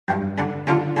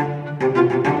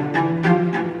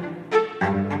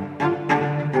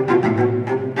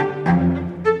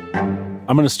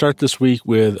I'm going to start this week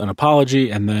with an apology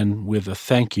and then with a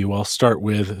thank you. I'll start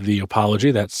with the apology.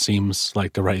 That seems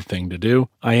like the right thing to do.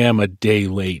 I am a day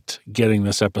late getting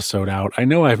this episode out. I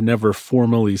know I've never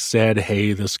formally said,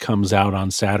 hey, this comes out on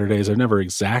Saturdays. I've never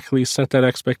exactly set that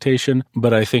expectation,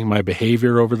 but I think my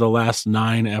behavior over the last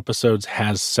 9 episodes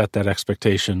has set that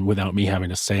expectation without me having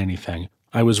to say anything.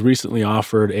 I was recently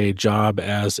offered a job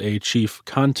as a chief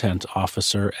content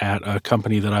officer at a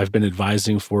company that I've been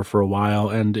advising for a while,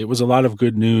 and it was a lot of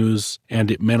good news, and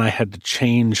it meant I had to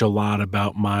change a lot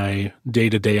about my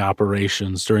day-to-day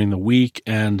operations during the week,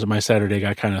 and my Saturday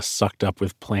got kind of sucked up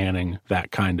with planning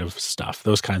that kind of stuff,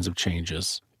 those kinds of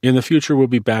changes. In the future, we'll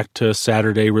be back to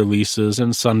Saturday releases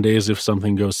and Sundays if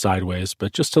something goes sideways.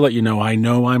 But just to let you know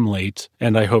I'm late,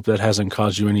 and I hope that hasn't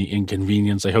caused you any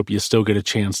inconvenience. I hope you still get a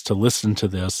chance to listen to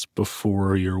this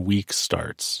before your week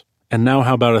starts. And now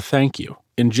how about a thank you?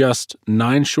 In just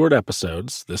 9 short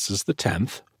episodes, this is the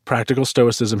 10th, Practical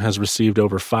Stoicism has received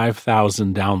over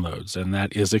 5,000 downloads, and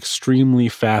that is extremely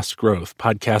fast growth.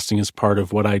 Podcasting is part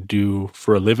of what I do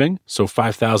for a living, so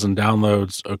 5,000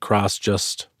 downloads across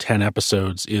just 10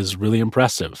 episodes is really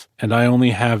impressive. And I only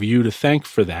have you to thank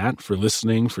for that, for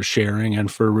listening, for sharing,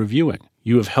 and for reviewing.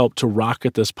 You have helped to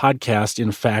rocket this podcast,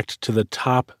 in fact, to the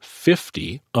top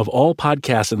 50 of all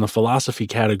podcasts in the philosophy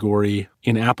category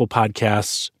in Apple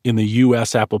Podcasts in the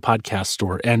U.S. Apple Podcast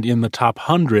Store and in the top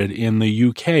 100 in the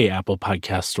U.K. Apple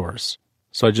Podcast Stores.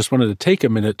 So I just wanted to take a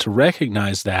minute to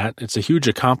recognize that. It's a huge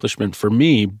accomplishment for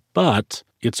me, but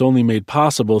it's only made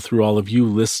possible through all of you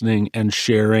listening and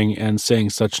sharing and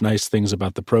saying such nice things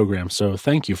about the program. So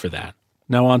thank you for that.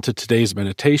 Now on to today's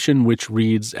meditation, which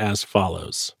reads as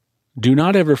follows. Do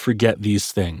not ever forget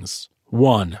these things.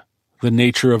 1. The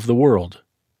nature of the world.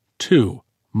 2.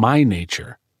 My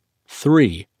nature.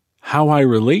 3. How I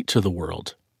relate to the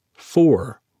world.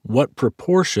 4. What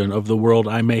proportion of the world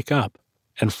I make up.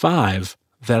 And 5.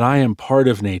 That I am part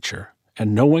of nature,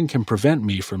 and no one can prevent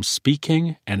me from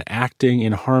speaking and acting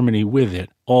in harmony with it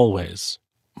always.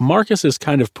 Marcus is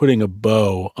kind of putting a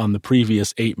bow on the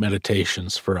previous 8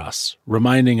 meditations for us,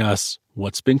 reminding us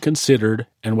what's been considered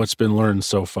and what's been learned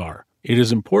so far. It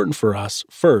is important for us,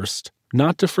 first,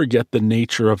 not to forget the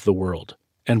nature of the world.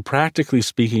 And practically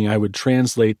speaking, I would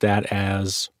translate that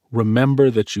as,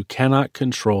 remember that you cannot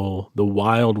control the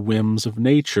wild whims of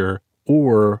nature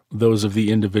or those of the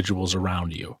individuals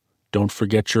around you. Don't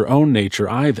forget your own nature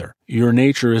either. Your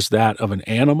nature is that of an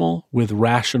animal with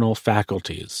rational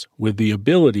faculties, with the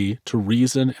ability to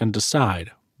reason and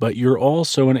decide. But you're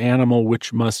also an animal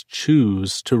which must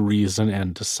choose to reason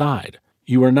and decide.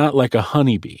 You are not like a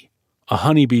honeybee. A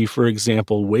honeybee, for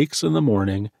example, wakes in the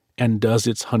morning and does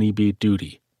its honeybee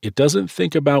duty. It doesn't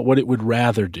think about what it would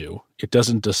rather do. It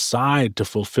doesn't decide to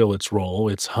fulfill its role,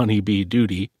 its honeybee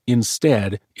duty.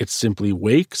 Instead, it simply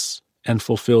wakes and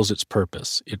fulfills its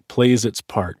purpose. It plays its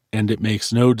part, and it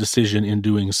makes no decision in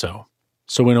doing so.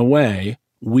 So in a way,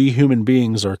 we human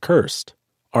beings are cursed.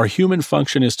 Our human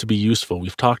function is to be useful.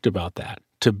 We've talked about that.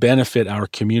 To benefit our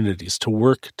communities, to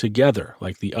work together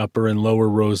like the upper and lower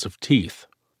rows of teeth,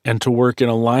 and to work in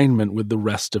alignment with the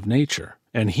rest of nature.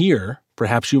 And here,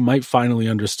 perhaps you might finally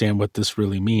understand what this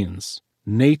really means.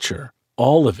 Nature,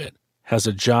 all of it, has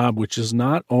a job which is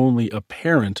not only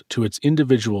apparent to its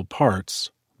individual parts,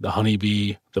 the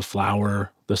honeybee, the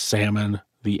flower, the salmon,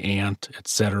 the ant,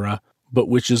 etc., but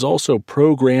which is also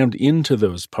programmed into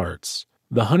those parts.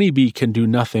 The honeybee can do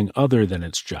nothing other than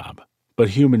its job.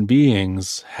 But human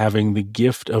beings, having the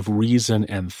gift of reason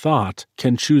and thought,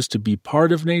 can choose to be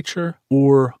part of nature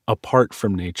or apart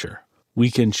from nature. We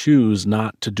can choose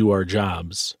not to do our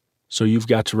jobs. So you've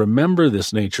got to remember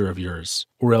this nature of yours,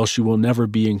 or else you will never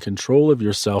be in control of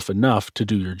yourself enough to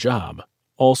do your job.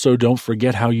 Also, don't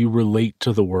forget how you relate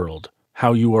to the world,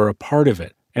 how you are a part of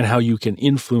it, and how you can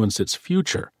influence its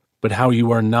future, but how you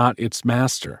are not its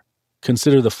master.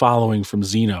 Consider the following from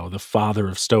Zeno, the father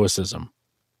of Stoicism.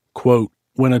 Quote,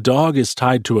 when a dog is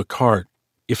tied to a cart,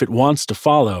 if it wants to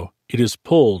follow, it is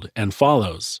pulled and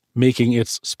follows, making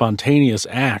its spontaneous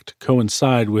act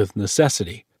coincide with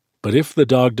necessity. But if the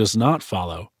dog does not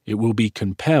follow, it will be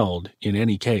compelled in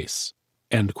any case.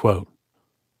 End quote.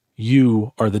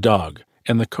 You are the dog,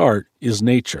 and the cart is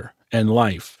nature and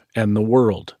life and the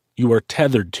world. You are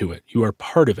tethered to it. You are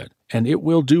part of it. And it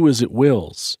will do as it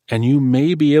wills, and you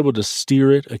may be able to steer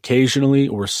it occasionally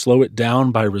or slow it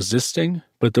down by resisting,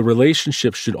 but the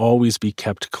relationship should always be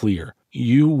kept clear.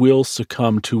 You will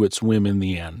succumb to its whim in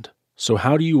the end. So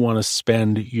how do you want to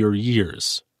spend your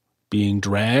years? Being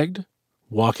dragged,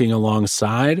 walking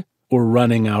alongside, or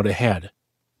running out ahead?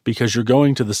 Because you're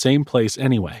going to the same place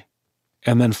anyway.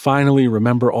 And then finally,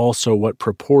 remember also what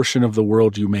proportion of the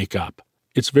world you make up.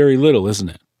 It's very little, isn't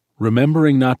it?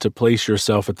 Remembering not to place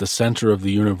yourself at the center of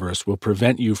the universe will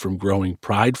prevent you from growing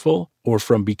prideful or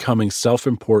from becoming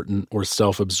self-important or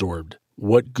self-absorbed.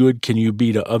 What good can you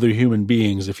be to other human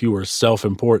beings if you are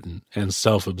self-important and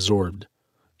self-absorbed?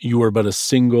 You are but a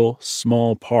single,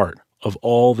 small part of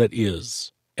all that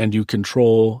is, and you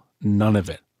control none of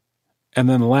it. And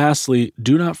then lastly,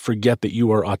 do not forget that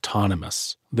you are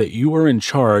autonomous, that you are in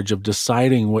charge of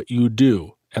deciding what you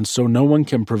do, and so no one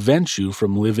can prevent you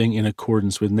from living in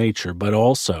accordance with nature, but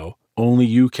also only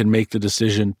you can make the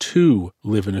decision to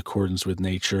live in accordance with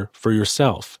nature for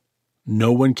yourself.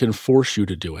 No one can force you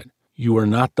to do it. You are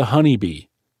not the honeybee.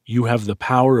 You have the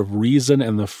power of reason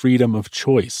and the freedom of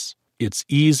choice. It's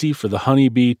easy for the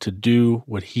honeybee to do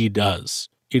what he does.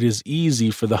 It is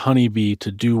easy for the honeybee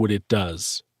to do what it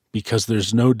does, because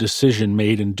there's no decision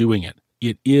made in doing it.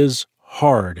 It is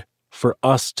hard for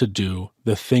us to do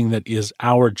the thing that is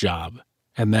our job,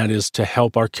 and that is to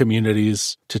help our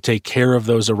communities, to take care of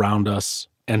those around us,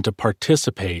 and to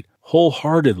participate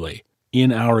wholeheartedly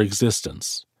in our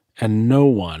existence. And no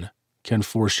one can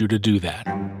force you to do that.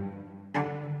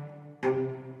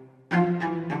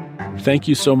 Thank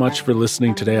you so much for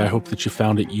listening today. I hope that you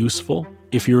found it useful.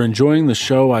 If you're enjoying the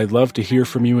show, I'd love to hear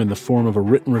from you in the form of a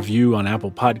written review on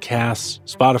Apple Podcasts,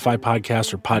 Spotify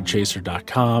Podcasts, or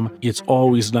Podchaser.com. It's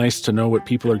always nice to know what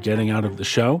people are getting out of the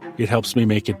show. It helps me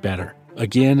make it better.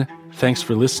 Again, thanks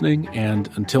for listening, and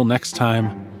until next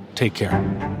time, take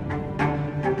care.